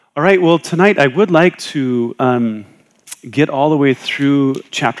All right, well, tonight I would like to get all the way through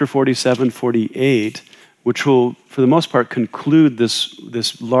chapter 47, 48, which will, for the most part, conclude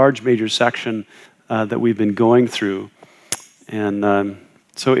this large major section that we've been going through. And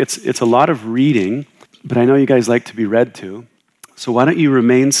so it's a lot of reading, but I know you guys like to be read to. So why don't you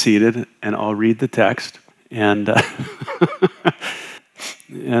remain seated, and I'll read the text, and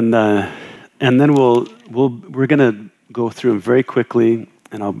and then we're going to go through them very quickly.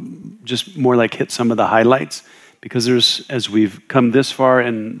 And I'll just more like hit some of the highlights, because as we've come this far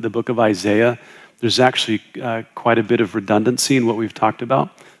in the book of Isaiah, there's actually quite a bit of redundancy in what we've talked about.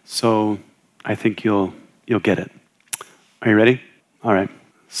 So I think you'll get it. Are you ready? All right.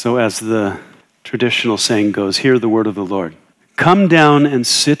 So as the traditional saying goes, hear the word of the Lord. Come down and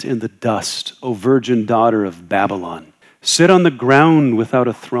sit in the dust, O virgin daughter of Babylon. Sit on the ground without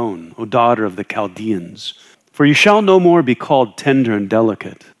a throne, O daughter of the Chaldeans. For you shall no more be called tender and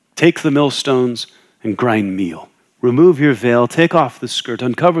delicate. Take the millstones and grind meal. Remove your veil, take off the skirt,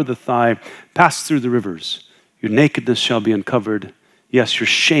 uncover the thigh, pass through the rivers. Your nakedness shall be uncovered. Yes, your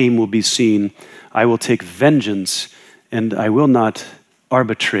shame will be seen. I will take vengeance, and I will not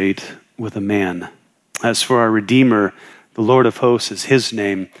arbitrate with a man. As for our Redeemer, the Lord of hosts is his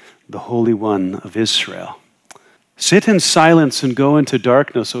name, the Holy One of Israel. Sit in silence and go into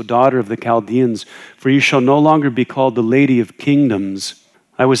darkness, O daughter of the Chaldeans, for you shall no longer be called the Lady of Kingdoms.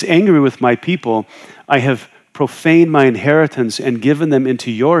 I was angry with my people. I have profaned my inheritance and given them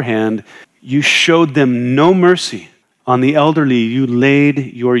into your hand. You showed them no mercy. On the elderly you laid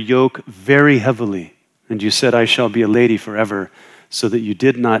your yoke very heavily, and you said, I shall be a lady forever, so that you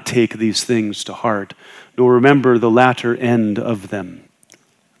did not take these things to heart, nor remember the latter end of them.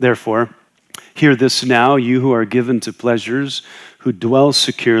 Therefore, hear this now, you who are given to pleasures, who dwell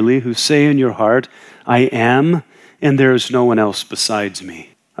securely, who say in your heart, I am, and there is no one else besides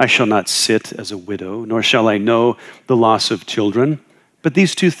me. I shall not sit as a widow, nor shall I know the loss of children. But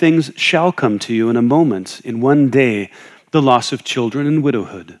these two things shall come to you in a moment, in one day, the loss of children and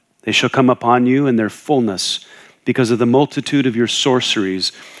widowhood. They shall come upon you in their fullness, because of the multitude of your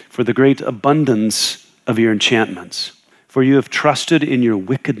sorceries, for the great abundance of your enchantments. For you have trusted in your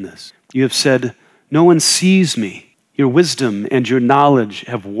wickedness. You have said, no one sees me. Your wisdom and your knowledge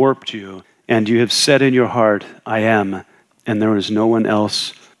have warped you, and you have said in your heart, I am, and there is no one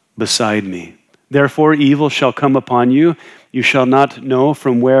else beside me. Therefore evil shall come upon you. You shall not know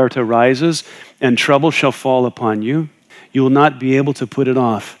from where it arises, and trouble shall fall upon you. You will not be able to put it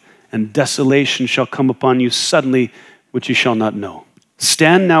off, and desolation shall come upon you suddenly, which you shall not know.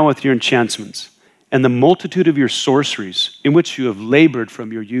 Stand now with your enchantments, and the multitude of your sorceries, in which you have labored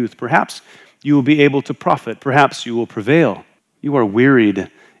from your youth. Perhaps you will be able to profit. Perhaps you will prevail. You are wearied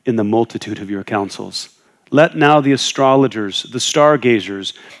in the multitude of your counsels. Let now the astrologers, the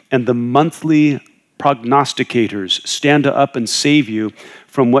stargazers, and the monthly prognosticators stand up and save you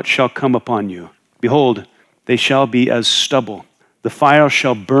from what shall come upon you. Behold, they shall be as stubble. The fire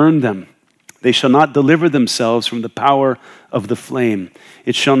shall burn them. They shall not deliver themselves from the power of the flame.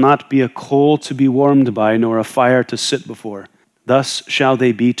 It shall not be a coal to be warmed by, nor a fire to sit before. Thus shall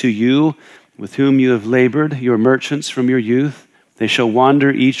they be to you, with whom you have labored, your merchants from your youth. They shall wander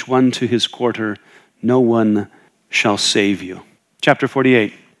each one to his quarter. No one shall save you. Chapter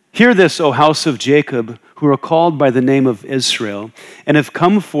 48. Hear this, O house of Jacob, who are called by the name of Israel, and have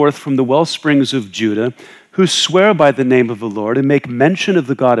come forth from the well springs of Judah, who swear by the name of the Lord, and make mention of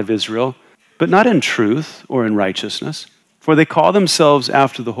the God of Israel, but not in truth or in righteousness. For they call themselves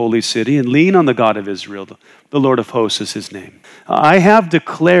after the holy city and lean on the God of Israel. The Lord of hosts is his name. I have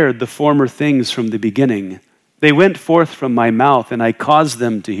declared the former things from the beginning. They went forth from my mouth, and I caused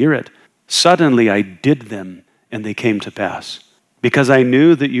them to hear it. Suddenly I did them, and they came to pass. Because I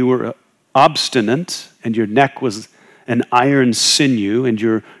knew that you were obstinate, and your neck was an iron sinew, and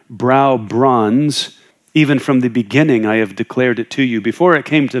your brow bronze. Even from the beginning I have declared it to you. Before it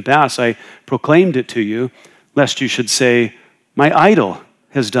came to pass, I proclaimed it to you, lest you should say, my idol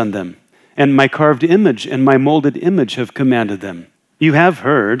has done them, and my carved image and my molded image have commanded them. You have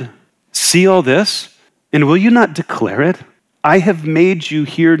heard. See all this, and will you not declare it? I have made you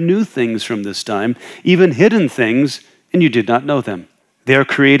hear new things from this time, even hidden things, and you did not know them. They are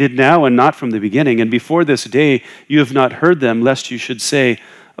created now and not from the beginning, and before this day you have not heard them, lest you should say,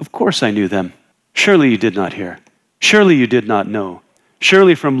 of course I knew them. Surely you did not hear. Surely you did not know.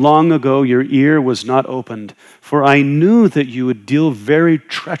 Surely from long ago your ear was not opened, for I knew that you would deal very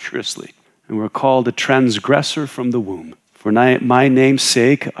treacherously, and were called a transgressor from the womb. For my name's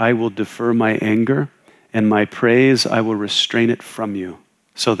sake I will defer my anger, and my praise I will restrain it from you,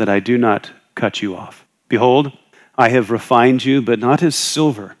 so that I do not cut you off. Behold, I have refined you, but not as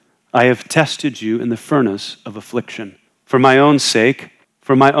silver. I have tested you in the furnace of affliction. For my own sake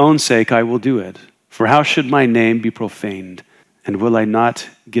I will do it. For how should my name be profaned? And will I not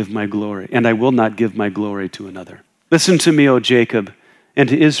give my glory? And I will not give my glory to another. Listen to me, O Jacob, and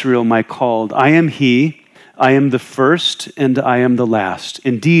to Israel, my called. I am he, I am the first, and I am the last.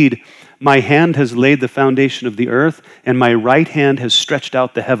 Indeed, my hand has laid the foundation of the earth, and my right hand has stretched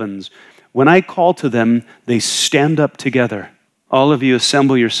out the heavens. When I call to them, they stand up together. All of you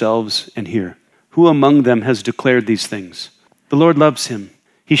assemble yourselves and hear. Who among them has declared these things? The Lord loves him.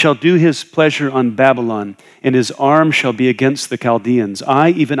 He shall do his pleasure on Babylon, and his arm shall be against the Chaldeans.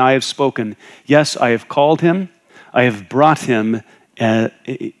 Even I have spoken. Yes, I have called him. I have brought him, and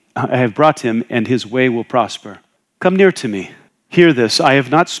his way will prosper. Come near to me. Hear this. I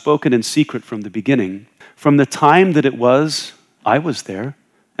have not spoken in secret from the beginning. From the time that it was, I was there.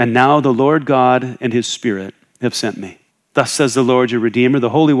 And now the Lord God and his Spirit have sent me. Thus says the Lord your Redeemer, the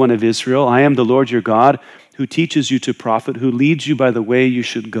Holy One of Israel. I am the Lord your God, who teaches you to profit, who leads you by the way you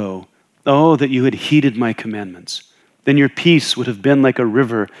should go. Oh, that you had heeded my commandments. Then your peace would have been like a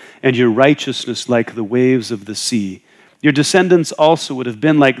river, and your righteousness like the waves of the sea. Your descendants also would have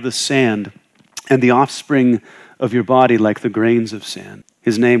been like the sand, and the offspring of your body like the grains of sand.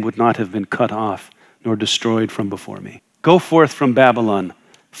 His name would not have been cut off, nor destroyed from before me. Go forth from Babylon.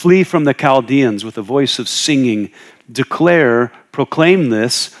 Flee from the Chaldeans with a voice of singing. Declare, proclaim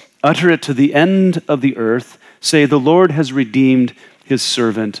this, utter it to the end of the earth. Say, the Lord has redeemed his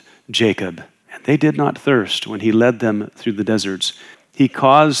servant Jacob. And they did not thirst when he led them through the deserts. He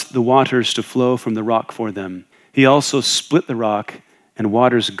caused the waters to flow from the rock for them. He also split the rock, and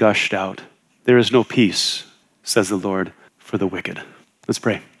waters gushed out. There is no peace, says the Lord, for the wicked. Let's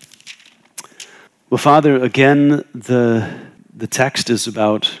pray. Well, Father, again, the text is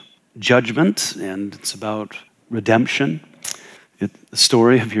about judgment, and it's about redemption. It's the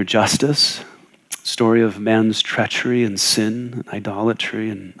story of your justice, story of man's treachery and sin, and idolatry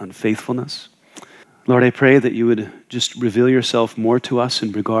and unfaithfulness. Lord, I pray that you would just reveal yourself more to us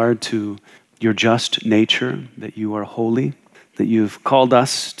in regard to your just nature, that you are holy, that you've called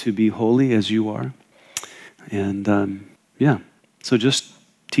us to be holy as you are. And so just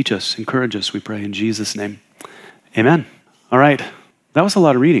teach us, encourage us, we pray in Jesus' name. Amen. All right, that was a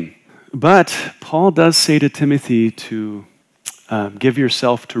lot of reading. But Paul does say to Timothy to give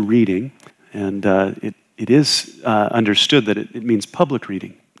yourself to reading, and it is understood that it means public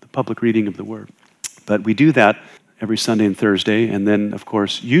reading, the public reading of the Word. But we do that every Sunday and Thursday, and then, of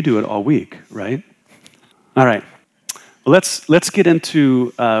course, you do it all week, right? All right. Well, let's get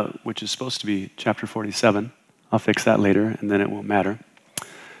into, which is supposed to be chapter 47. I'll fix that later, and then it won't matter.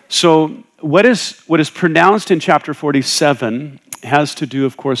 So what is pronounced in chapter 47 has to do,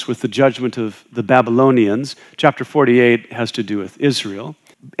 of course, with the judgment of the Babylonians. Chapter 48 has to do with Israel.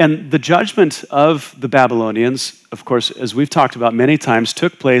 And the judgment of the Babylonians, of course, as we've talked about many times,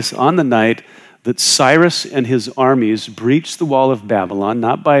 took place on the night that Cyrus and his armies breached the wall of Babylon,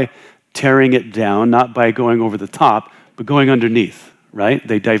 not by tearing it down, not by going over the top, but going underneath, right?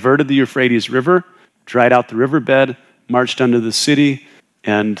 They diverted the Euphrates River, dried out the riverbed, marched under the city,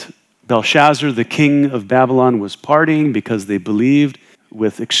 and Belshazzar, the king of Babylon, was partying because they believed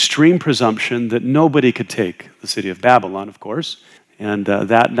with extreme presumption that nobody could take the city of Babylon, of course. And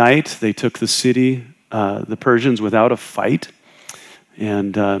that night, they took the city, the Persians, without a fight.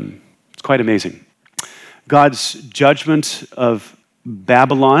 And it's quite amazing. God's judgment of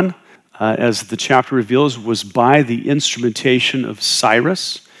Babylon, as the chapter reveals, was by the instrumentation of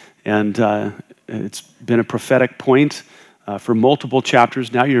Cyrus. And it's been a prophetic point for multiple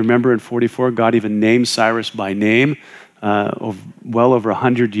chapters. Now you remember in 44, God even named Cyrus by name well over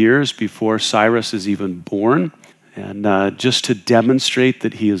 100 years before Cyrus is even born. And just to demonstrate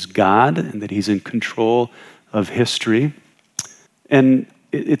that he is God and that he's in control of history. And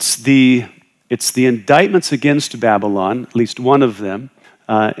it's the indictments against Babylon, at least one of them,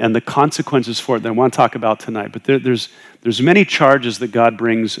 and the consequences for it that I want to talk about tonight. But there's many charges that God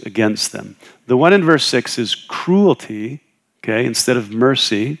brings against them. The one in verse 6 is cruelty, okay, instead of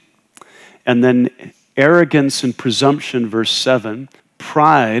mercy. And then arrogance and presumption, verse 7.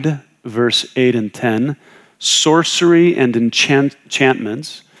 Pride, verse 8 and 10. Sorcery and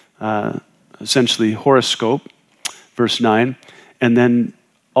enchantments, essentially horoscope, verse 9. And then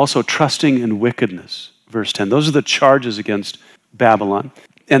also trusting in wickedness, verse 10. Those are the charges against Babylon.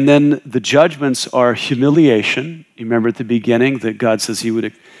 And then the judgments are humiliation. You remember at the beginning that God says he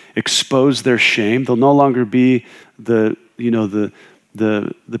would expose their shame. They'll no longer be the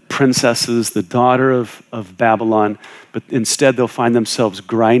princesses, the daughter of Babylon, but instead they'll find themselves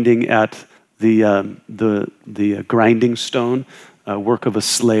grinding at the grinding stone, work of a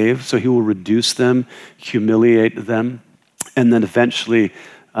slave. So he will reduce them, humiliate them, and then eventually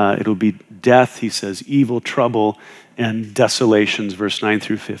it'll be death, he says, evil, trouble, and desolations, verse 9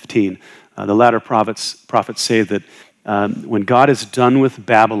 through 15. The latter prophets say that when God is done with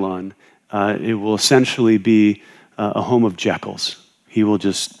Babylon, it will essentially be a home of jackals. He will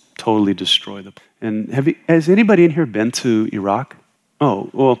just totally destroy them. And has anybody in here been to Iraq? Oh,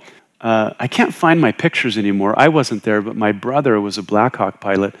 well, I can't find my pictures anymore. I wasn't there, but my brother was a Black Hawk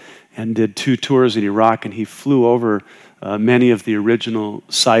pilot and did 2 tours in Iraq, and he flew over many of the original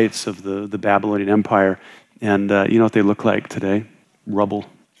sites of the Babylonian Empire. And you know what they look like today? Rubble.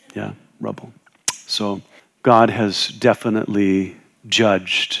 Yeah, rubble. So God has definitely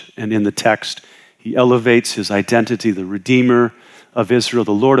judged. And in the text, he elevates his identity, the Redeemer of Israel,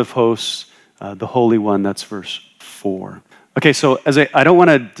 the Lord of hosts, the Holy One. That's verse 4. Okay, so I don't want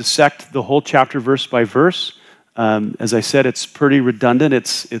to dissect the whole chapter verse by verse. As I said, it's pretty redundant.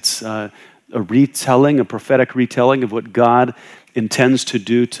 It's a retelling, a prophetic retelling of what God intends to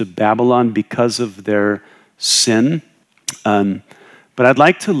do to Babylon because of their sin. But I'd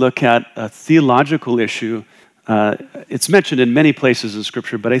like to look at a theological issue. It's mentioned in many places in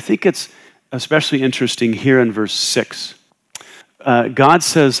Scripture, but I think it's especially interesting here in verse 6. God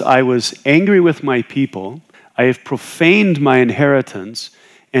says, I was angry with my people. I have profaned my inheritance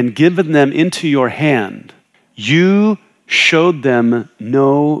and given them into your hand. You showed them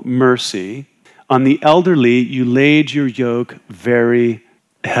no mercy. On the elderly, you laid your yoke very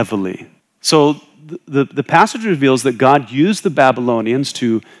heavily. So the passage reveals that God used the Babylonians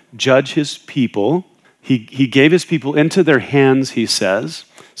to judge his people. He gave his people into their hands, he says.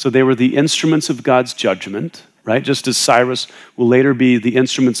 So they were the instruments of God's judgment, right? Just as Cyrus will later be the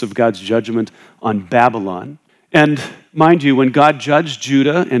instruments of God's judgment on Babylon. And mind you, when God judged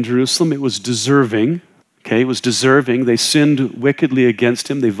Judah and Jerusalem, it was deserving. Okay, it was deserving. They sinned wickedly against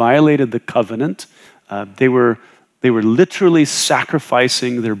him. They violated the covenant. They were literally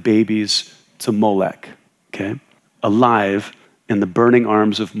sacrificing their babies to Molech, okay, alive in the burning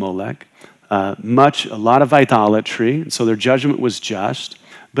arms of Molech. A lot of idolatry, and so their judgment was just.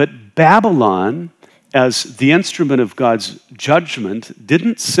 But Babylon, as the instrument of God's judgment,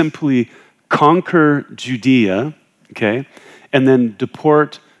 didn't simply conquer Judea, okay, and then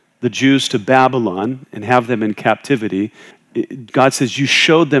deport the Jews to Babylon and have them in captivity. God says, you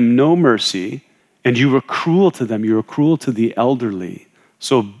showed them no mercy, and you were cruel to them. You were cruel to the elderly.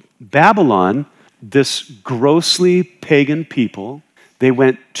 So Babylon, this grossly pagan people, they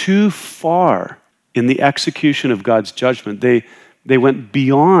went too far in the execution of God's judgment. They went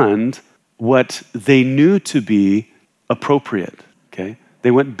beyond what they knew to be appropriate, okay?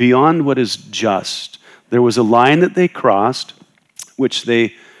 They went beyond what is just. There was a line that they crossed, which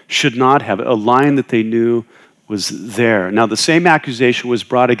they should not have, a line that they knew was there. Now, the same accusation was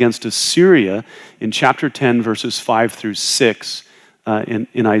brought against Assyria in chapter 10, verses 5 through 6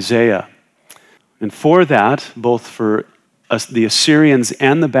 in Isaiah. And for that, both for the Assyrians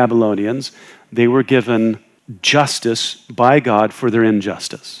and the Babylonians, they were given justice by God for their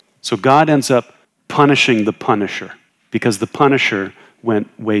injustice. So God ends up punishing the punisher because the punisher went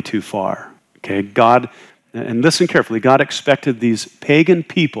way too far. Okay, God, and listen carefully, God expected these pagan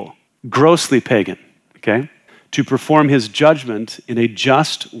people, grossly pagan, okay, to perform his judgment in a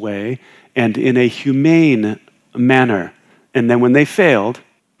just way and in a humane manner. And then when they failed,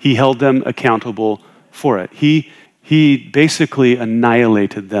 he held them accountable for it. He basically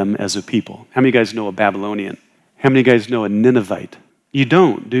annihilated them as a people. How many of you guys know a Babylonian? How many of you guys know a Ninevite? You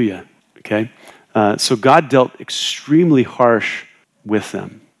don't, do you? Okay. So God dealt extremely harsh with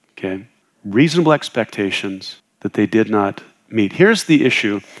them. Okay. Reasonable expectations that they did not meet. Here's the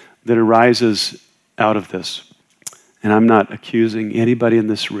issue that arises out of this. And I'm not accusing anybody in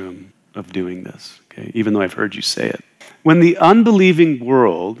this room of doing this, okay, even though I've heard you say it. When the unbelieving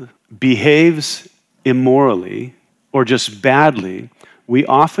world behaves immorally or just badly, we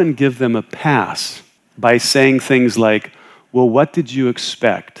often give them a pass by saying things like, well, what did you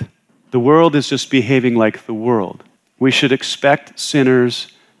expect? The world is just behaving like the world. We should expect sinners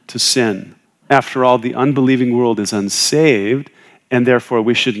to sin. After all, the unbelieving world is unsaved, and therefore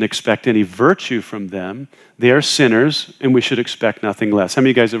we shouldn't expect any virtue from them. They are sinners, and we should expect nothing less. How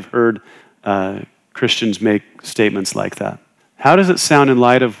many of you guys have heard Christians make statements like that? How does it sound in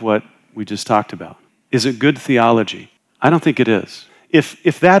light of what we just talked about? Is it good theology? I don't think it is.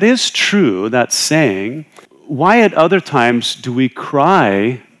 If that is true, that saying, why at other times do we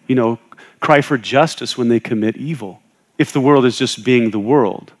cry for justice when they commit evil? If the world is just being the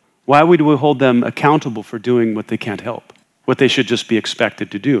world, why would we hold them accountable for doing what they can't help? what they should just be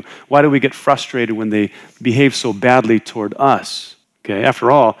expected to do? Why do we get frustrated when they behave so badly toward us? Okay,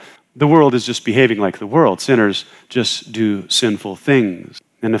 after all, the world is just behaving like the world. Sinners just do sinful things.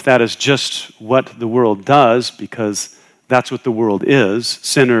 And if that is just what the world does, because that's what the world is,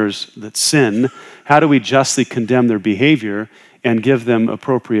 sinners that sin, how do we justly condemn their behavior and give them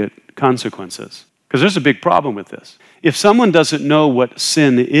appropriate consequences? Because there's a big problem with this. If someone doesn't know what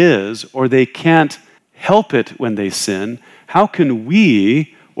sin is, or they can't help it when they sin, how can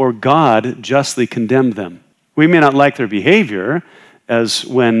we or God justly condemn them? We may not like their behavior, as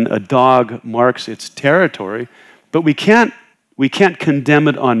when a dog marks its territory, but we can't condemn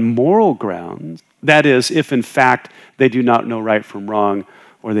it on moral grounds. That is, if in fact they do not know right from wrong,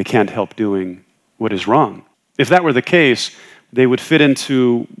 or they can't help doing what is wrong. If that were the case, they would fit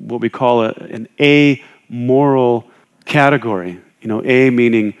into what we call an amoral category. A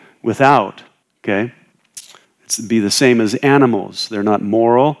meaning without, okay? It's be the same as animals. They're not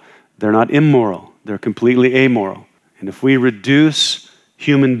moral, they're not immoral. They're completely amoral. And if we reduce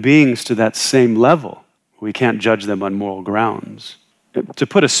human beings to that same level, we can't judge them on moral grounds. To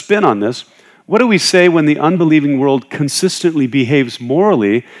put a spin on this, what do we say when the unbelieving world consistently behaves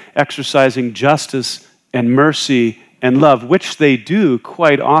morally, exercising justice and mercy and love, which they do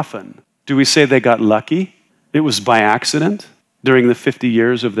quite often? Do we say they got lucky? It was by accident during the 50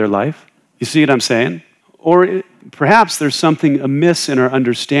 years of their life? You see what I'm saying? Or perhaps there's something amiss in our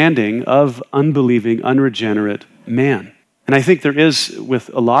understanding of unbelieving, unregenerate man. And I think there is with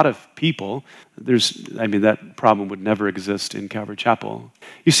a lot of people. That problem would never exist in Calvary Chapel.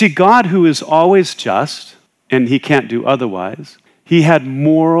 You see, God, who is always just, and he can't do otherwise, he had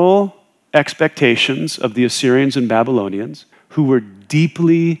moral expectations of the Assyrians and Babylonians who were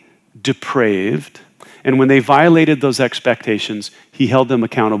deeply depraved. And when they violated those expectations, he held them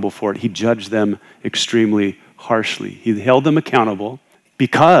accountable for it. He judged them extremely harshly. He held them accountable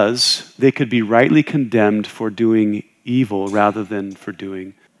because they could be rightly condemned for doing evil rather than for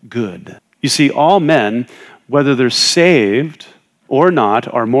doing good. You see, all men, whether they're saved or not,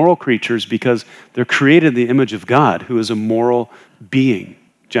 are moral creatures because they're created in the image of God, who is a moral being.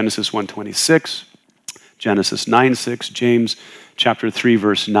 Genesis 1:26, Genesis 9:6, James chapter 3,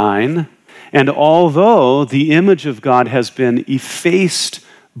 verse 9. And although the image of God has been effaced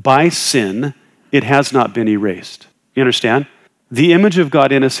by sin, it has not been erased. You understand? The image of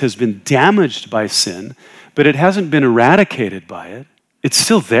God in us has been damaged by sin, but it hasn't been eradicated by it. It's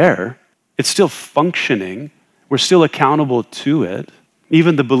still there. It's still functioning. We're still accountable to it.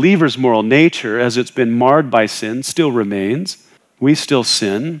 Even the believer's moral nature, as it's been marred by sin, still remains. We still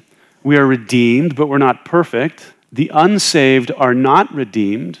sin. We are redeemed, but we're not perfect. The unsaved are not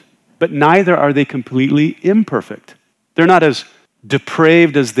redeemed, but neither are they completely imperfect. They're not as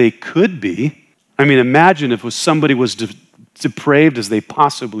depraved as they could be. Imagine if somebody was depraved as they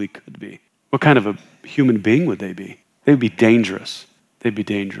possibly could be. What kind of a human being would they be? They'd be dangerous. They'd be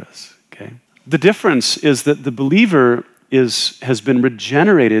dangerous, okay? The difference is that the believer has been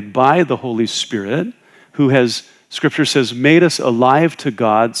regenerated by the Holy Spirit, who has, Scripture says, made us alive to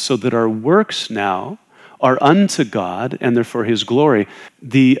God so that our works now are unto God and they're for his glory.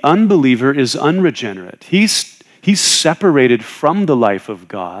 The unbeliever is unregenerate. He's separated from the life of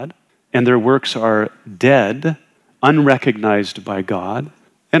God, and their works are dead, unrecognized by God,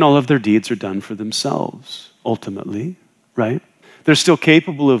 and all of their deeds are done for themselves, ultimately, right? They're still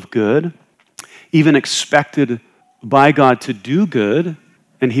capable of good, even expected by God to do good,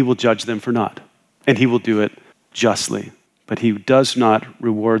 and he will judge them for not. And he will do it justly. But he does not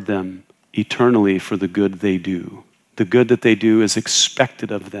reward them eternally for the good they do. The good that they do is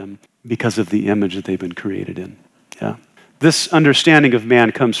expected of them because of the image that they've been created in. Yeah. This understanding of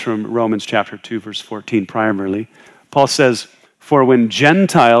man comes from Romans chapter 2, verse 14 primarily. Paul says, "For when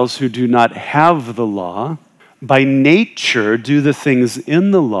Gentiles who do not have the law, by nature do the things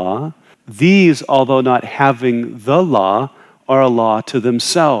in the law, these, although not having the law, are a law to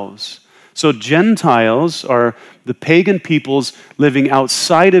themselves." So Gentiles are the pagan peoples living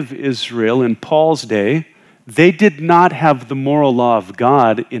outside of Israel in Paul's day. They did not have the moral law of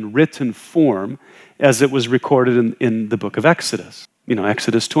God in written form as it was recorded in the book of Exodus.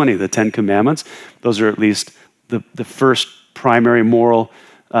 Exodus 20, the 10 Commandments. Those are at least the first primary moral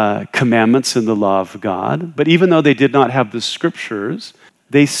commandments in the law of God. But even though they did not have the scriptures,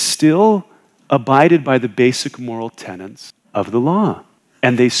 they still abided by the basic moral tenets of the law.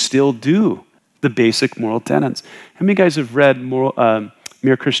 And they still do the basic moral tenets. How many guys have read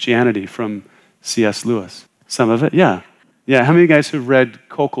Mere Christianity from C.S. Lewis? Some of it? Yeah. Yeah, how many guys have read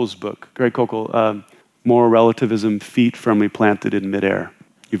Kokel's book, Greg Kokel, Moral Relativism, Feet Firmly Planted in Midair?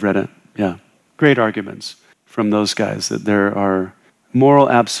 You've read it? Yeah. Great arguments from those guys, that there are moral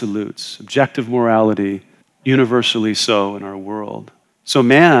absolutes, objective morality, universally so in our world. So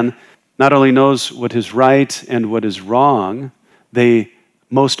man not only knows what is right and what is wrong, they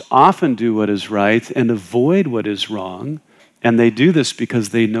most often do what is right and avoid what is wrong, and they do this because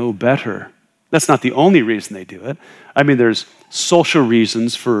they know better. That's not the only reason they do it. I mean, there's social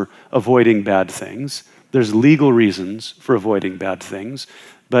reasons for avoiding bad things. There's legal reasons for avoiding bad things.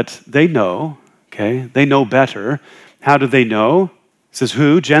 But they know, okay? They know better. How do they know? It says,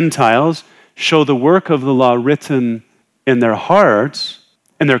 who? Gentiles show the work of the law written in their hearts,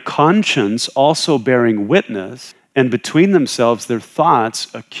 and their conscience also bearing witness, and between themselves their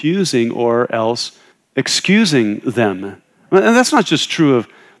thoughts accusing or else excusing them. And that's not just true of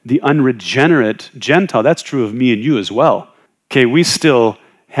the unregenerate Gentile, that's true of me and you as well. Okay, we still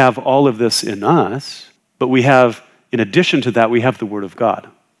have all of this in us, but we have, in addition to that, we have the Word of God.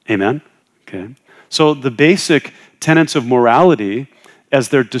 Amen? Okay. So the basic tenets of morality, as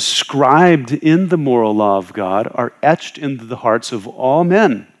they're described in the moral law of God, are etched into the hearts of all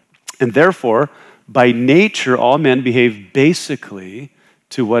men. And therefore, by nature, all men behave basically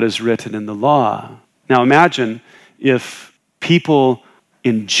to what is written in the law. Now imagine if people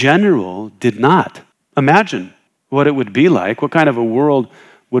in general did not. Imagine what it would be like. What kind of a world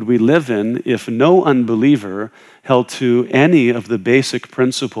would we live in if no unbeliever held to any of the basic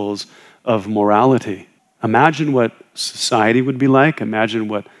principles of morality? Imagine what society would be like. Imagine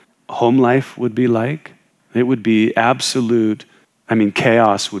what home life would be like. It would be absolute,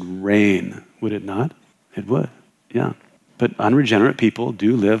 chaos would reign, would it not? It would, yeah. But unregenerate people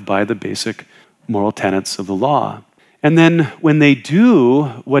do live by the basic moral tenets of the law. And then when they do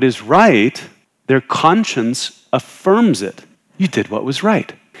what is right, their conscience affirms it. You did what was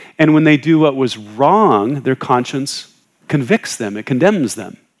right. And when they do what was wrong, their conscience convicts them, it condemns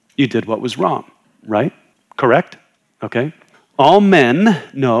them. You did what was wrong, right? Correct? Okay. All men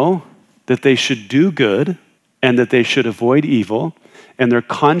know that they should do good and that they should avoid evil, and their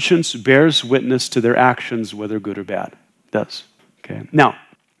conscience bears witness to their actions, whether good or bad. It does. Okay. Now,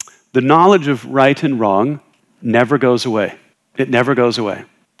 the knowledge of right and wrong never goes away. It never goes away.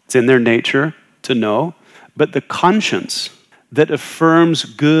 It's in their nature to know, but the conscience that affirms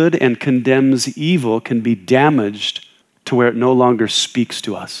good and condemns evil can be damaged to where it no longer speaks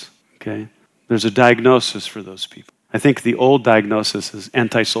to us. Okay? There's a diagnosis for those people. I think the old diagnosis is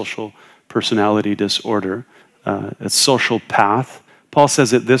antisocial personality disorder. It's sociopath. Paul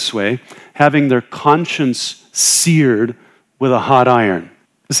says it this way, having their conscience seared with a hot iron.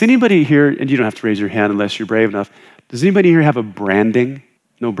 Does anybody here, and you don't have to raise your hand unless you're brave enough, does anybody here have a branding?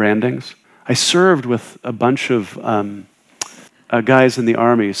 No brandings? I served with a bunch of guys in the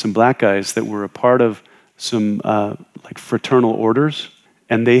Army, some black guys that were a part of some fraternal orders,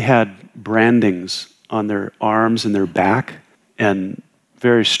 and they had brandings on their arms and their back, and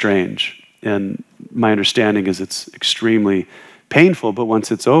very strange. And my understanding is it's extremely painful, but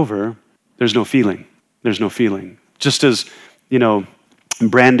once it's over, there's no feeling. There's no feeling. Just as,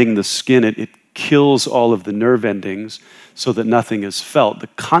 branding the skin, it kills all of the nerve endings so that nothing is felt. The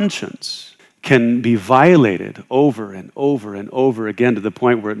conscience can be violated over and over and over again to the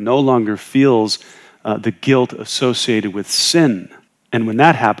point where it no longer feels the guilt associated with sin. And when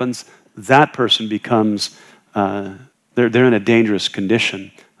that happens, that person becomes, they're in a dangerous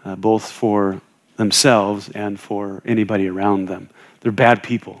condition, both for themselves and for anybody around them. They're bad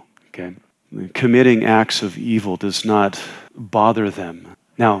people, okay? Committing acts of evil does not bother them.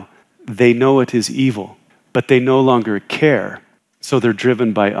 Now, they know it is evil, but they no longer care, so they're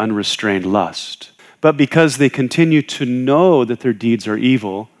driven by unrestrained lust. But because they continue to know that their deeds are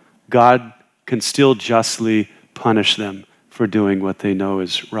evil, God can still justly punish them for doing what they know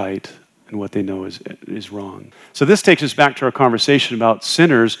is right and what they know is wrong. So this takes us back to our conversation about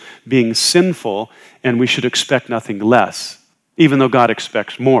sinners being sinful, and we should expect nothing less, even though God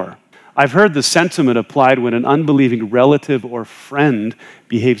expects more. I've heard the sentiment applied when an unbelieving relative or friend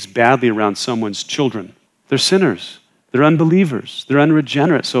behaves badly around someone's children. They're sinners. They're unbelievers. They're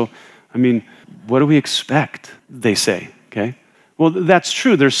unregenerate. So, what do we expect, they say, okay? Well, that's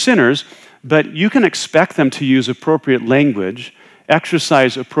true. They're sinners, but you can expect them to use appropriate language,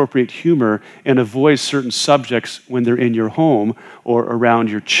 exercise appropriate humor, and avoid certain subjects when they're in your home or around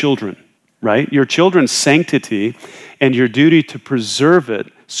your children, right? Your children's sanctity and your duty to preserve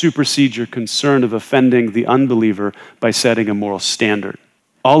it supersedes your concern of offending the unbeliever by setting a moral standard,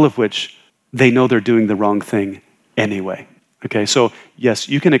 all of which they know they're doing the wrong thing anyway. Okay, so yes,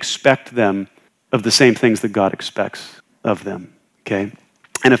 you can expect them of the same things that God expects of them, okay?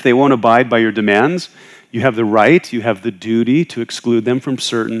 And if they won't abide by your demands, you have the right, you have the duty to exclude them from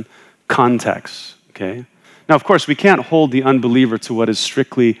certain contexts, okay? Now, of course, we can't hold the unbeliever to what is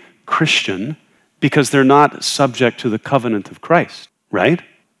strictly Christian because they're not subject to the covenant of Christ, right?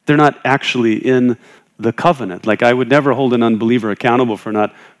 They're not actually in the covenant. Like, I would never hold an unbeliever accountable for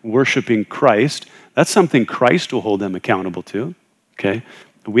not worshiping Christ. That's something Christ will hold them accountable to, okay?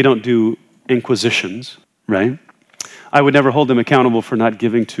 We don't do inquisitions, right? I would never hold them accountable for not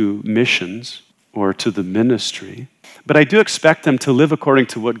giving to missions or to the ministry. But I do expect them to live according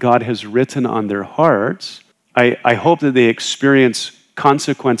to what God has written on their hearts. I hope that they experience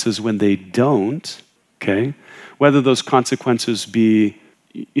consequences when they don't, okay? Whether those consequences be,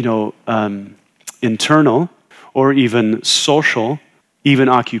 internal or even social, even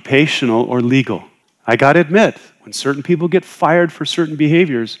occupational or legal. I got to admit, when certain people get fired for certain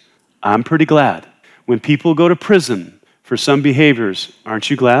behaviors, I'm pretty glad. When people go to prison for some behaviors, aren't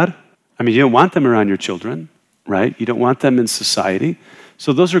you glad? I mean, you don't want them around your children, right? You don't want them in society.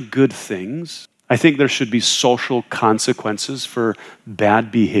 So those are good things. I think there should be social consequences for bad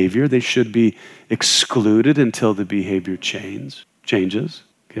behavior. They should be excluded until the behavior changes.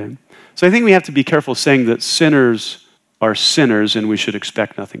 Okay? So I think we have to be careful saying that sinners are sinners and we should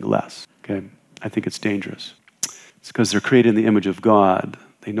expect nothing less. Okay? I think it's dangerous. It's because they're created in the image of God.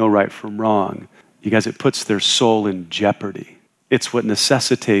 They know right from wrong. You guys, it puts their soul in jeopardy. It's what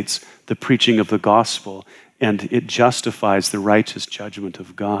necessitates the preaching of the gospel, and it justifies the righteous judgment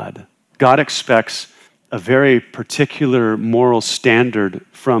of God. God expects a very particular moral standard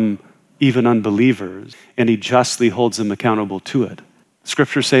from even unbelievers, and he justly holds them accountable to it.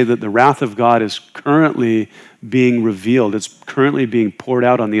 Scriptures say that the wrath of God is currently being revealed. It's currently being poured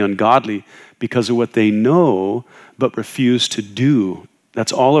out on the ungodly because of what they know but refuse to do.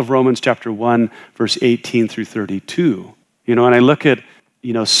 That's all of Romans chapter 1, verse 18 through 32. And I look at,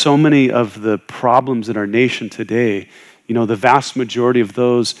 so many of the problems in our nation today, the vast majority of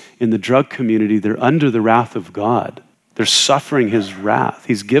those in the drug community, they're under the wrath of God. They're suffering his wrath.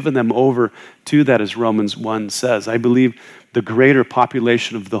 He's given them over to that, as Romans 1 says. I believe the greater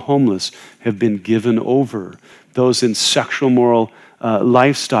population of the homeless have been given over. Those in sexual moral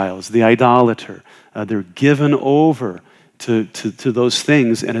lifestyles, the idolater, they're given over to those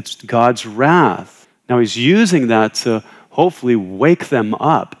things, and it's God's wrath. Now he's using that to hopefully wake them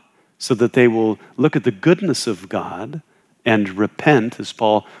up so that they will look at the goodness of God and repent, as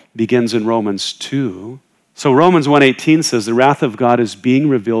Paul begins in Romans 2. So Romans 1:18 says, the wrath of God is being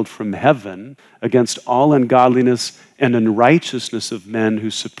revealed from heaven against all ungodliness and unrighteousness of men who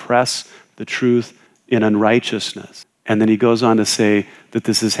suppress the truth in unrighteousness. And then he goes on to say that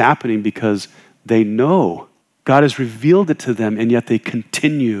this is happening because they know God has revealed it to them, and yet they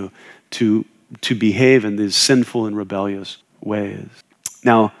continue to behave in these sinful and rebellious ways.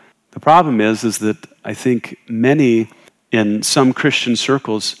 Now, the problem is that I think many in some Christian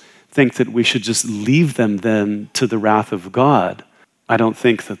circles think that we should just leave them then to the wrath of God. I don't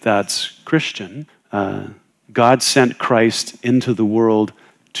think that that's Christian. God sent Christ into the world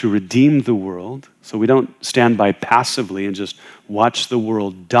to redeem the world. So we don't stand by passively and just watch the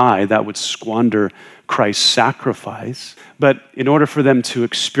world die. That would squander Christ's sacrifice. But in order for them to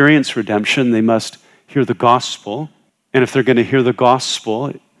experience redemption, they must hear the gospel. And if they're going to hear the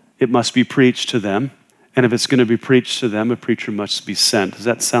gospel, it must be preached to them. And if it's going to be preached to them, a preacher must be sent. Does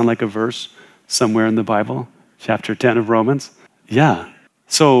that sound like a verse somewhere in the Bible? Chapter 10 of Romans? Yeah.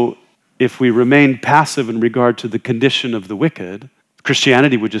 So if we remain passive in regard to the condition of the wicked,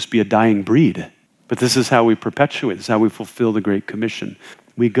 Christianity would just be a dying breed. But this is how we perpetuate. This is how we fulfill the Great Commission.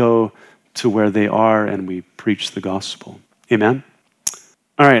 We go to where they are and we preach the gospel. Amen?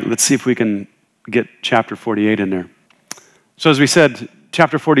 All right, let's see if we can get chapter 48 in there. So as we said,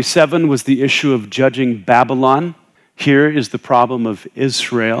 chapter 47 was the issue of judging Babylon. Here is the problem of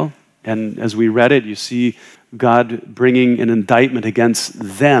Israel. And as we read it, you see God bringing an indictment against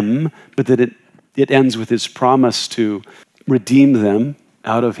them, but that it ends with his promise to redeem them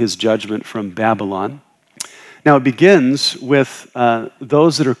out of his judgment from Babylon. Now it begins with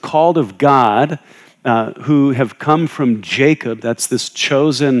those that are called of God, who have come from Jacob. That's this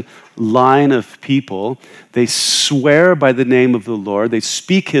chosen line of people. They swear by the name of the Lord. They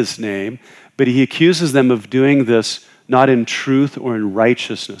speak his name, but he accuses them of doing this not in truth or in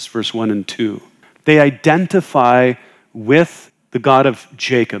righteousness, verse 1 and 2. They identify with the God of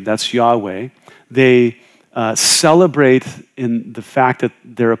Jacob, that's Yahweh. They celebrate in the fact that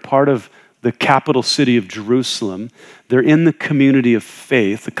they're a part of the capital city of Jerusalem. They're in the community of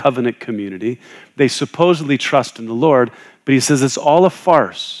faith, the covenant community. They supposedly trust in the Lord, but he says it's all a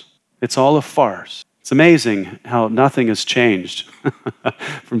farce. It's all a farce. It's amazing how nothing has changed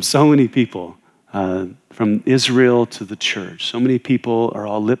from so many people, from Israel to the church. So many people are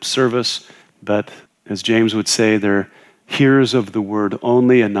all lip service, but As James would say, they're hearers of the word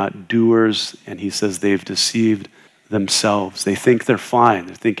only and not doers. And he says they've deceived themselves. They think they're fine.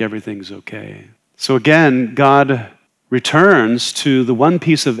 They think everything's okay. So again, God returns to the one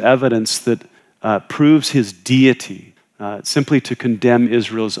piece of evidence that proves his deity, simply to condemn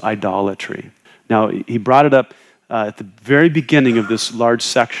Israel's idolatry. Now, he brought it up at the very beginning of this large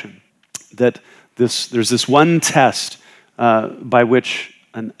section, that there's this one test by which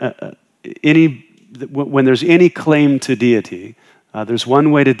when there's any claim to deity, there's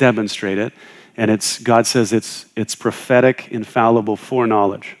one way to demonstrate it, and God says it's prophetic, infallible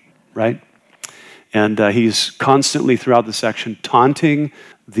foreknowledge, right? And he's constantly throughout the section taunting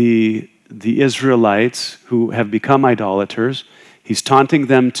the Israelites who have become idolaters. He's taunting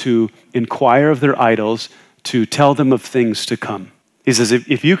them to inquire of their idols, to tell them of things to come. He says,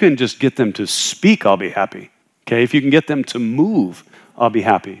 if you can just get them to speak, I'll be happy. Okay, if you can get them to move, I'll be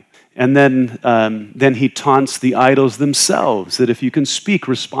happy. And then he taunts the idols themselves, that if you can speak,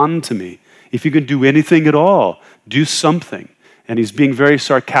 respond to me. If you can do anything at all, do something. And he's being very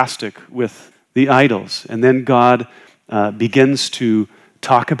sarcastic with the idols. And then God begins to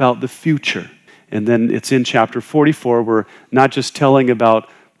talk about the future. And then it's in chapter 44, we're not just telling about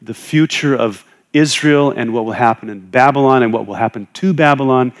the future of Israel and what will happen in Babylon and what will happen to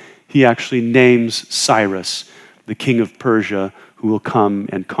Babylon. He actually names Cyrus, the king of Persia, who will come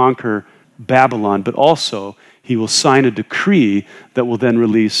and conquer Babylon, but also he will sign a decree that will then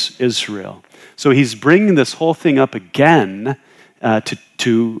release Israel. So he's bringing this whole thing up again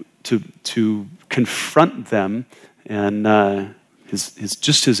to confront them and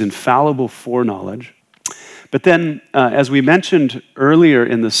his infallible foreknowledge. But then, as we mentioned earlier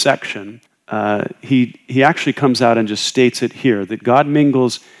in the section, he actually comes out and just states it here, that God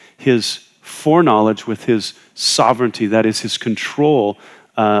mingles his foreknowledge with his sovereignty, that is his control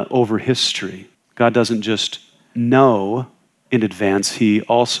over history. God doesn't just know in advance, he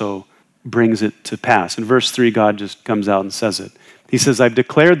also brings it to pass. In verse 3, God just comes out and says it. He says, I've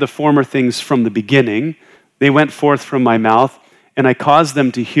declared the former things from the beginning. They went forth from my mouth, and I caused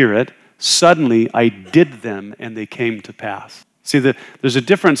them to hear it. Suddenly I did them, and they came to pass. See, there's a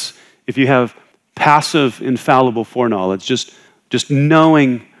difference if you have passive, infallible foreknowledge, just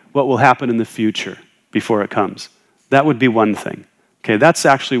knowing what will happen in the future before it comes. That would be one thing. Okay, that's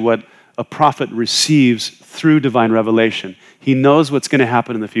actually what a prophet receives through divine revelation. He knows what's going to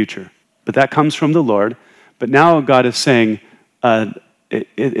happen in the future, but that comes from the Lord. But now God is saying,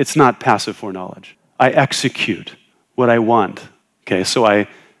 it's not passive foreknowledge. I execute what I want. Okay, so I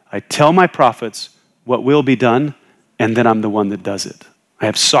tell my prophets what will be done, and then I'm the one that does it. I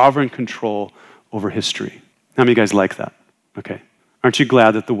have sovereign control over history. How many of you guys like that? Okay. Aren't you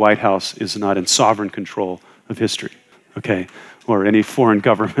glad that the White House is not in sovereign control of history? Okay, or any foreign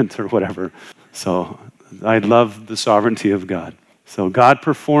government or whatever. So I love the sovereignty of God. So God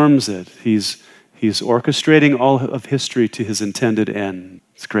performs it. He's orchestrating all of history to his intended end.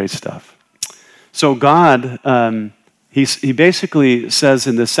 It's great stuff. So God, he basically says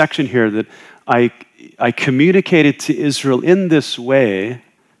in this section here that I communicated to Israel in this way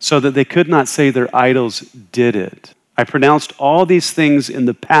so that they could not say their idols did it. I pronounced all these things in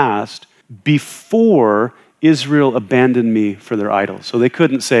the past before Israel abandoned me for their idols. So they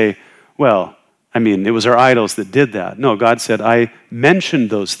couldn't say, well, it was our idols that did that. No, God said, I mentioned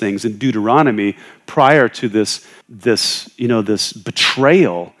those things in Deuteronomy prior to this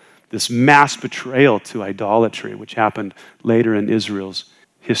betrayal, this mass betrayal to idolatry, which happened later in Israel's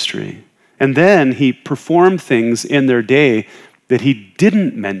history. And then he performed things in their day that he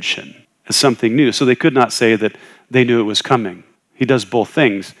didn't mention as something new. So they could not say that they knew it was coming. He does both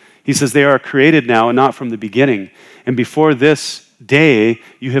things. He says, they are created now and not from the beginning. And before this day,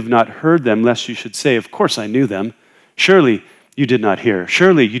 you have not heard them, lest you should say, of course I knew them. Surely you did not hear.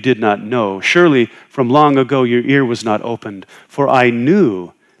 Surely you did not know. Surely from long ago your ear was not opened. For I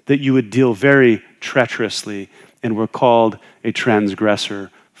knew that you would deal very treacherously and were called a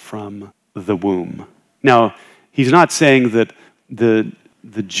transgressor from the womb. Now, he's not saying that the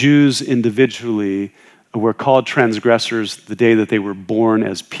Jews individually were called transgressors the day that they were born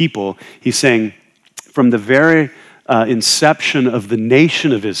as people. He's saying from the very inception of the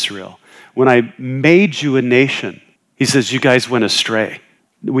nation of Israel, when I made you a nation, he says, you guys went astray.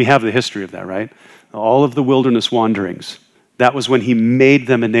 We have the history of that, right? All of the wilderness wanderings. That was when he made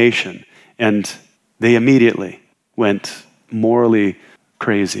them a nation, and they immediately went morally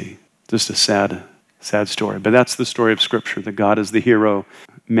crazy. Just a sad story. But that's the story of Scripture, that God is the hero,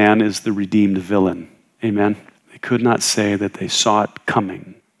 man is the redeemed villain. Amen? They could not say that they saw it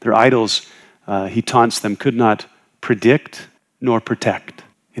coming. Their idols, he taunts them, could not predict nor protect.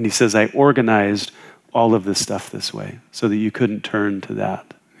 And he says, I organized all of this stuff this way so that you couldn't turn to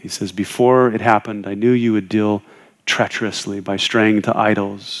that. He says, before it happened, I knew you would deal treacherously by straying to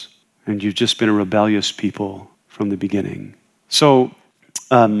idols, and you've just been a rebellious people from the beginning. So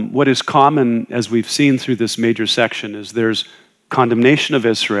what is common, as we've seen through this major section, is there's condemnation of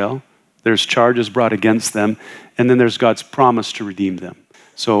Israel, there's charges brought against them, and then there's God's promise to redeem them.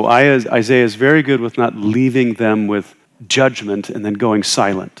 So Isaiah is very good with not leaving them with judgment and then going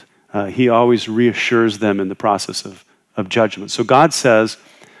silent. He always reassures them in the process of judgment. So God says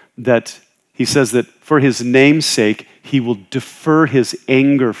that, he says that for his name's sake, he will defer his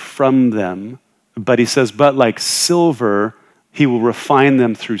anger from them, but he says, but like silver, he will refine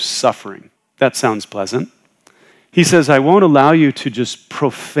them through suffering. That sounds pleasant. He says, I won't allow you to just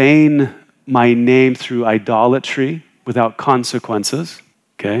profane my name through idolatry without consequences,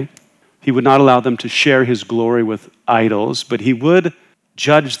 okay? He would not allow them to share his glory with idols, but he would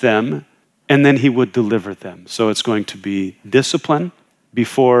judge them, and then he would deliver them. So it's going to be discipline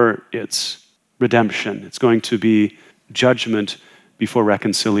before it's redemption. It's going to be judgment before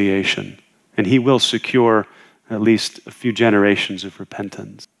reconciliation. And he will secure at least a few generations of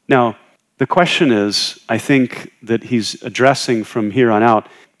repentance. Now, the question is, I think that he's addressing from here on out,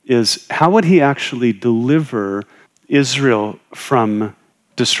 is how would he actually deliver Israel from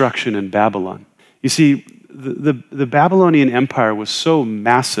destruction in Babylon? You see, the Babylonian Empire was so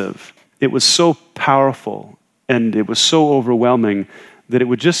massive, it was so powerful, and it was so overwhelming that it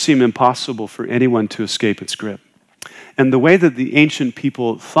would just seem impossible for anyone to escape its grip. And the way that the ancient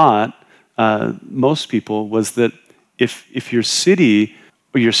people thought, most people, was that if your city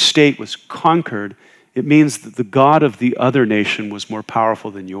or your state was conquered, it means that the God of the other nation was more powerful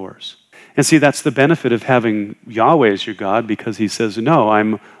than yours. And see, that's the benefit of having Yahweh as your God, because he says, no,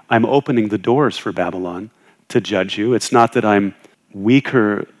 I'm opening the doors for Babylon to judge you. It's not that I'm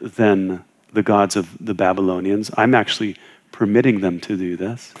weaker than the gods of the Babylonians. I'm actually permitting them to do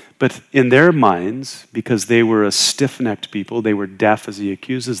this. But in their minds, because they were a stiff-necked people, they were deaf, as he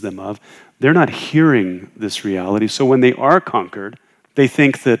accuses them of, they're not hearing this reality. So when they are conquered, they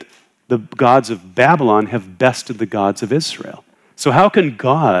think that the gods of Babylon have bested the gods of Israel. So how can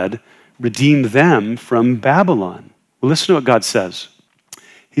God redeem them from Babylon? Well, listen to what God says.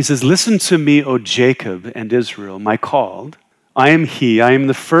 He says, listen to me, O Jacob and Israel, my called. I am he, I am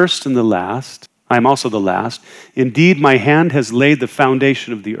the first and the last. I am also the last. Indeed, my hand has laid the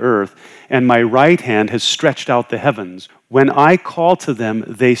foundation of the earth, and my right hand has stretched out the heavens. When I call to them,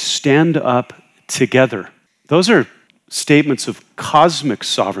 they stand up together. Those are statements of cosmic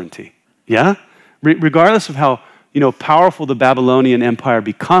sovereignty. Yeah? Regardless of how powerful the Babylonian Empire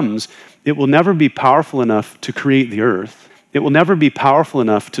becomes, it will never be powerful enough to create the earth. It will never be powerful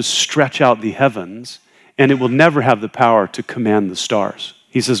enough to stretch out the heavens, and it will never have the power to command the stars.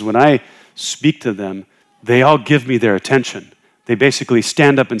 He says, when I speak to them, they all give me their attention. They basically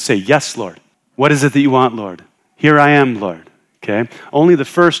stand up and say, yes, Lord. What is it that you want, Lord? Here I am, Lord. Okay? Only the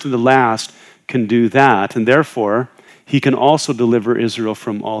first and the last can do that, and therefore, he can also deliver Israel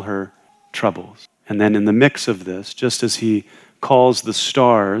from all her troubles. And then in the mix of this, just as he calls the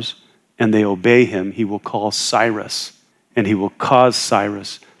stars and they obey him, he will call Cyrus, and he will cause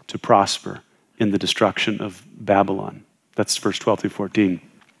Cyrus to prosper in the destruction of Babylon. That's verse 12 through 14.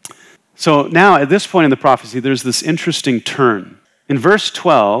 So now, at this point in the prophecy, there's this interesting turn. In verse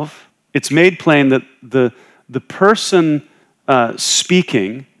 12, it's made plain that the person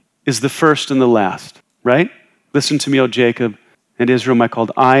speaking is the first and the last, right? Listen to me, O Jacob and Israel, my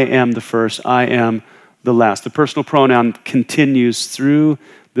called. I am the first, I am the last. The personal pronoun continues through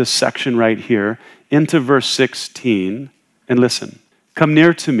this section right here into verse 16. And listen, come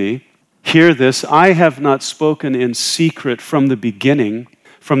near to me, hear this. I have not spoken in secret from the beginning.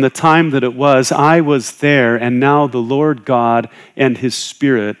 From the time that it was, I was there, and now the Lord God and his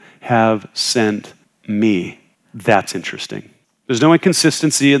Spirit have sent me. That's interesting. There's no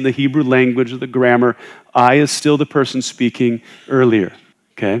inconsistency in the Hebrew language or the grammar. I is still the person speaking earlier,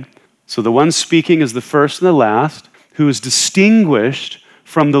 okay? So the one speaking is the first and the last, who is distinguished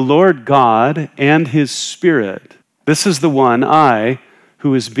from the Lord God and his Spirit. This is the one, I,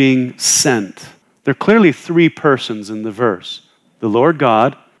 who is being sent. There are clearly three persons in the verse. The Lord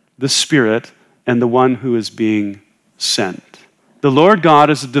God, the Spirit, and the one who is being sent. The Lord God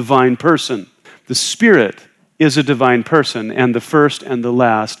is a divine person. The Spirit is a divine person, and the first and the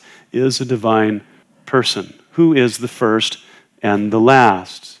last is a divine person. Who is the first and the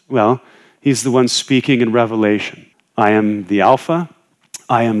last? Well, he's the one speaking in Revelation. I am the Alpha,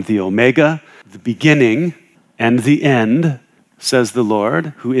 I am the Omega, the beginning and the end, says the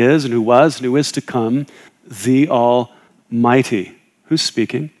Lord, who is and who was and who is to come, the Almighty. Who's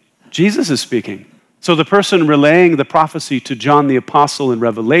speaking? Jesus is speaking. So the person relaying the prophecy to John the Apostle in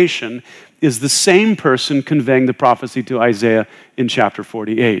Revelation is the same person conveying the prophecy to Isaiah in chapter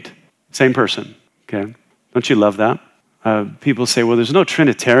 48. Same person, okay? Don't you love that? People say, well, there's no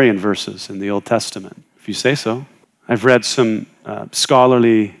Trinitarian verses in the Old Testament. If you say so. I've read some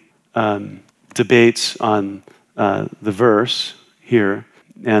scholarly debates on the verse here,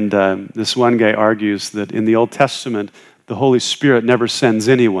 and this one guy argues that in the Old Testament, the Holy Spirit never sends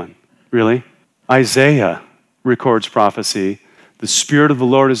anyone. Really? Isaiah records prophecy. The Spirit of the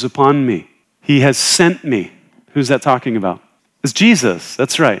Lord is upon me. He has sent me. Who's that talking about? It's Jesus.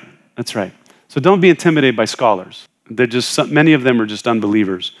 That's right. That's right. So don't be intimidated by scholars. They're just, many of them are just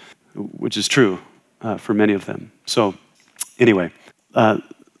unbelievers, which is true for many of them. So anyway,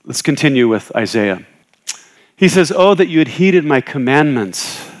 let's continue with Isaiah. He says, oh, that you had heeded my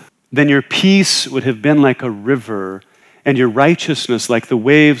commandments. Then your peace would have been like a river, and your righteousness like the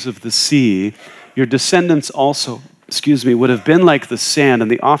waves of the sea. Your descendants also, would have been like the sand, and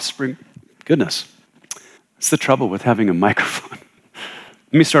the offspring. Goodness, that's the trouble with having a microphone.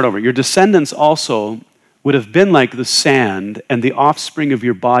 Let me start over. Your descendants also would have been like the sand, and the offspring of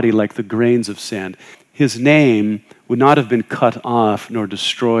your body like the grains of sand. His name would not have been cut off nor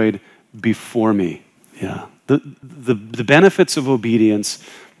destroyed before me. Yeah. The benefits of obedience,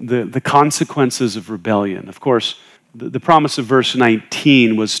 the consequences of rebellion. Of course, the promise of verse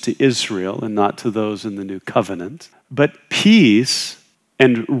 19 was to Israel and not to those in the new covenant. But peace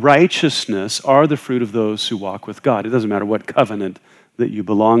and righteousness are the fruit of those who walk with God. It doesn't matter what covenant that you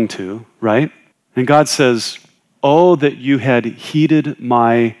belong to, right? And God says, oh, that you had heeded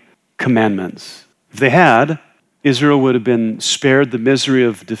my commandments. If they had, Israel would have been spared the misery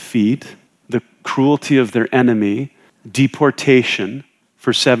of defeat, the cruelty of their enemy, deportation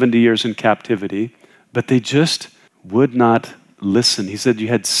for 70 years in captivity, but they just would not listen. He said you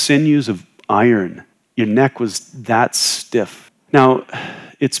had sinews of iron. Your neck was that stiff. Now,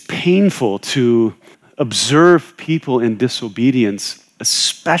 it's painful to observe people in disobedience,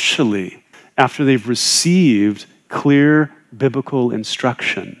 especially after they've received clear biblical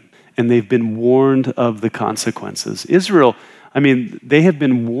instruction and they've been warned of the consequences. Israel, they have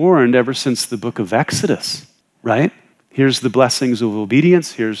been warned ever since the book of Exodus, right? Here's the blessings of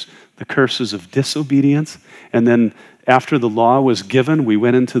obedience. Here's the curses of disobedience. And then after the law was given, we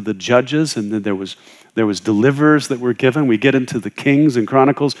went into the judges, and then there was deliverers that were given. We get into the Kings and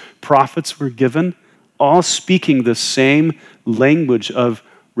Chronicles. Prophets were given, all speaking the same language of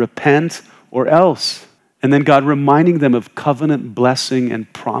repent or else. And then God reminding them of covenant blessing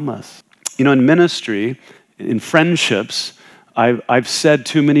and promise. You know, in ministry, in friendships, I've said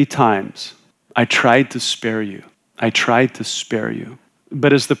too many times, I tried to spare you. I tried to spare you.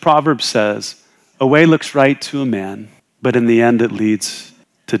 But as the proverb says, a way looks right to a man, but in the end it leads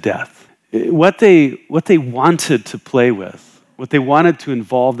to death. What they wanted to play with, what they wanted to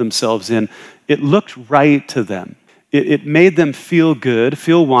involve themselves in, it looked right to them. It made them feel good,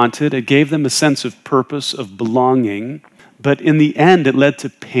 feel wanted. It gave them a sense of purpose, of belonging. But in the end, it led to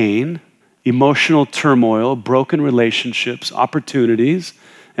pain, emotional turmoil, broken relationships, opportunities,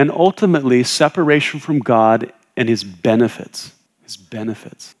 and ultimately separation from God and his benefits. His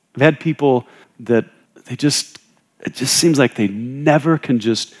benefits. I've had people that it just seems like they never can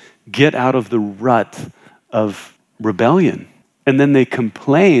just get out of the rut of rebellion. And then they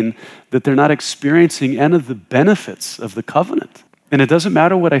complain that they're not experiencing any of the benefits of the covenant. And it doesn't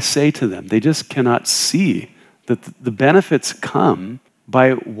matter what I say to them. They just cannot see that the benefits come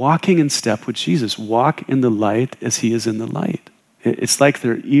by walking in step with Jesus. Walk in the light as he is in the light. It's like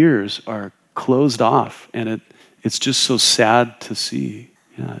their ears are closed off, and it's just so sad to see.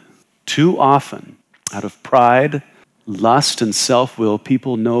 Yeah. Too often, out of pride, lust, and self-will,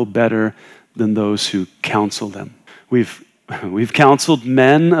 people know better than those who counsel them. We've counseled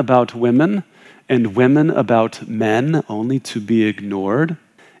men about women and women about men only to be ignored.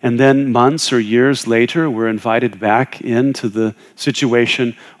 And then months or years later, we're invited back into the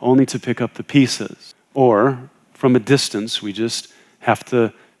situation only to pick up the pieces. Or from a distance, we just have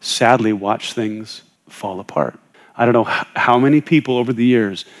to sadly watch things fall apart. I don't know how many people over the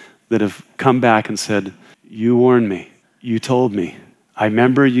years that have come back and said, you warned me, you told me, I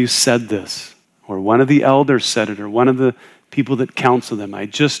remember you said this, or one of the elders said it, or one of the people that counsel them, I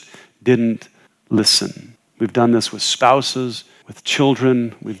just didn't listen. We've done this with spouses, with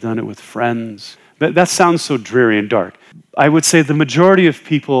children, we've done it with friends. That sounds so dreary and dark. I would say the majority of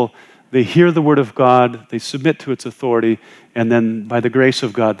people, they hear the word of God, they submit to its authority, and then by the grace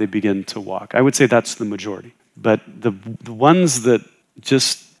of God, they begin to walk. I would say that's the majority. But the ones that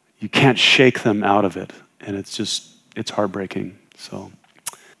just, you can't shake them out of it, and it's heartbreaking. So,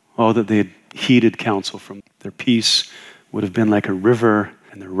 that they'd heeded counsel from them. Their peace would have been like a river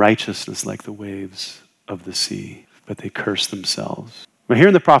and their righteousness like the waves of the sea. But they cursed themselves. But here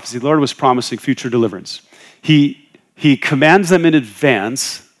in the prophecy, the Lord was promising future deliverance. He commands them in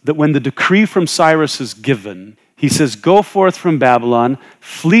advance that when the decree from Cyrus is given, he says, go forth from Babylon,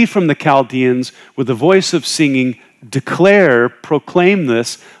 flee from the Chaldeans with a voice of singing, declare, proclaim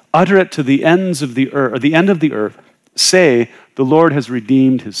this, utter it to the ends of the earth, or the end of the earth. Say, the Lord has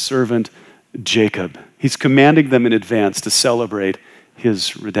redeemed his servant Jacob. He's commanding them in advance to celebrate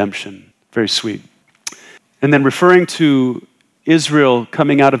his redemption. Very sweet. And then referring to Israel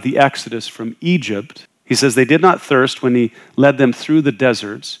coming out of the Exodus from Egypt, he says they did not thirst when he led them through the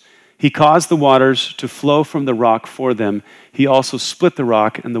deserts. He caused the waters to flow from the rock for them. He also split the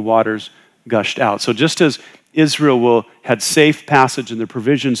rock and the waters gushed out. So just as Israel had safe passage and their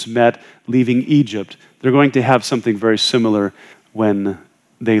provisions met leaving Egypt, they're going to have something very similar when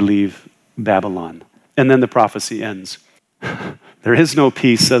they leave Babylon. And then the prophecy ends. There is no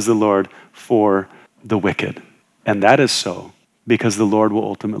peace, says the Lord, for the wicked. And that is so because the Lord will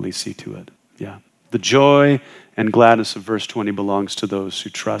ultimately see to it. Yeah. The joy and gladness of verse 20 belongs to those who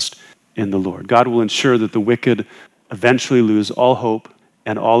trust in the Lord. God will ensure that the wicked eventually lose all hope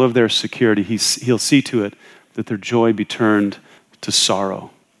and all of their security. He'll see to it that their joy be turned to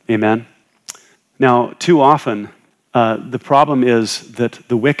sorrow. Amen? Now, too often, the problem is that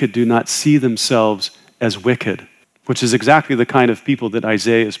the wicked do not see themselves as wicked, which is exactly the kind of people that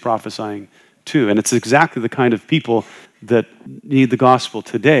Isaiah is prophesying to. And it's exactly the kind of people that need the gospel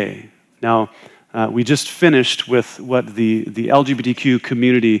today. Now, we just finished with what the LGBTQ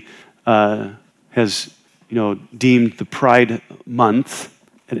community has deemed the Pride Month.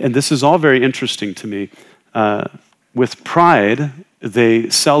 And this is all very interesting to me. With Pride, they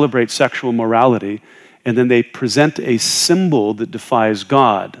celebrate sexual morality, and then they present a symbol that defies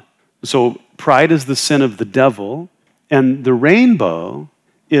God. So pride is the sin of the devil, and the rainbow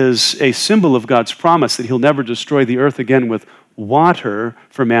is a symbol of God's promise that he'll never destroy the earth again with water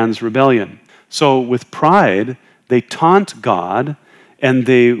for man's rebellion. So with pride, they taunt God, and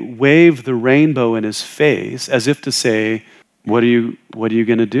they wave the rainbow in his face as if to say, what are you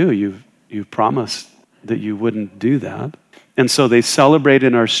going to do? You've promised that you wouldn't do that. And so they celebrate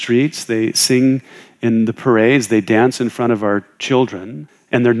in our streets, they sing in the parades, they dance in front of our children,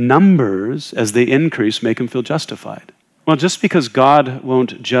 and their numbers, as they increase, make them feel justified. Well, just because God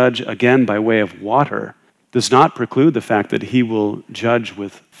won't judge again by way of water does not preclude the fact that he will judge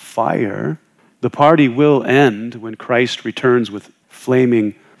with fire. The party will end when Christ returns with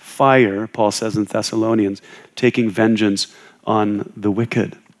flaming fire, Paul says in Thessalonians, taking vengeance on the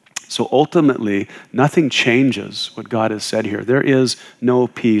wicked. So ultimately, nothing changes what God has said here. There is no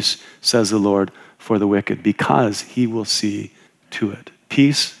peace, says the Lord, for the wicked, because he will see to it.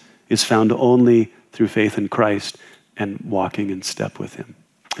 Peace is found only through faith in Christ and walking in step with him.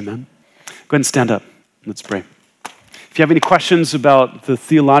 Amen? Go ahead and stand up. Let's pray. If you have any questions about the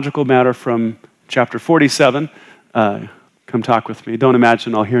theological matter from chapter 47, come talk with me. Don't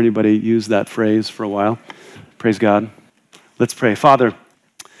imagine I'll hear anybody use that phrase for a while. Praise God. Let's pray. Father,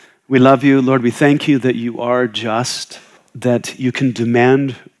 we love you. Lord, we thank you that you are just, that you can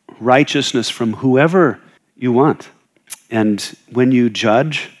demand righteousness from whoever you want. And when you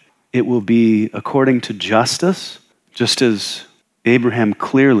judge, it will be according to justice, just as Abraham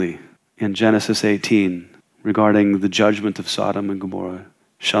clearly in Genesis 18 regarding the judgment of Sodom and Gomorrah,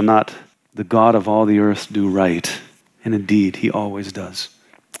 shall not the God of all the earth do right? And indeed, he always does.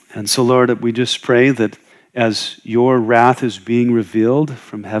 And so, Lord, we just pray that as your wrath is being revealed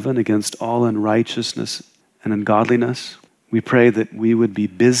from heaven against all unrighteousness and ungodliness, we pray that we would be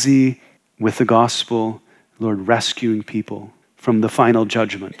busy with the gospel, Lord, rescuing people from the final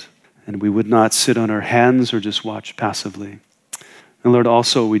judgment. And we would not sit on our hands or just watch passively. And Lord,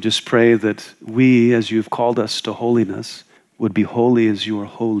 also we just pray that we, as you've called us to holiness, would be holy as you are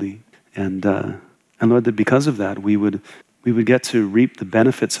holy. And Lord, that because of that, we would get to reap the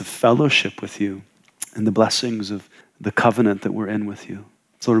benefits of fellowship with you and the blessings of the covenant that we're in with you.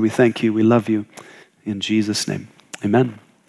 So Lord, we thank you. We love you. In Jesus' name, amen.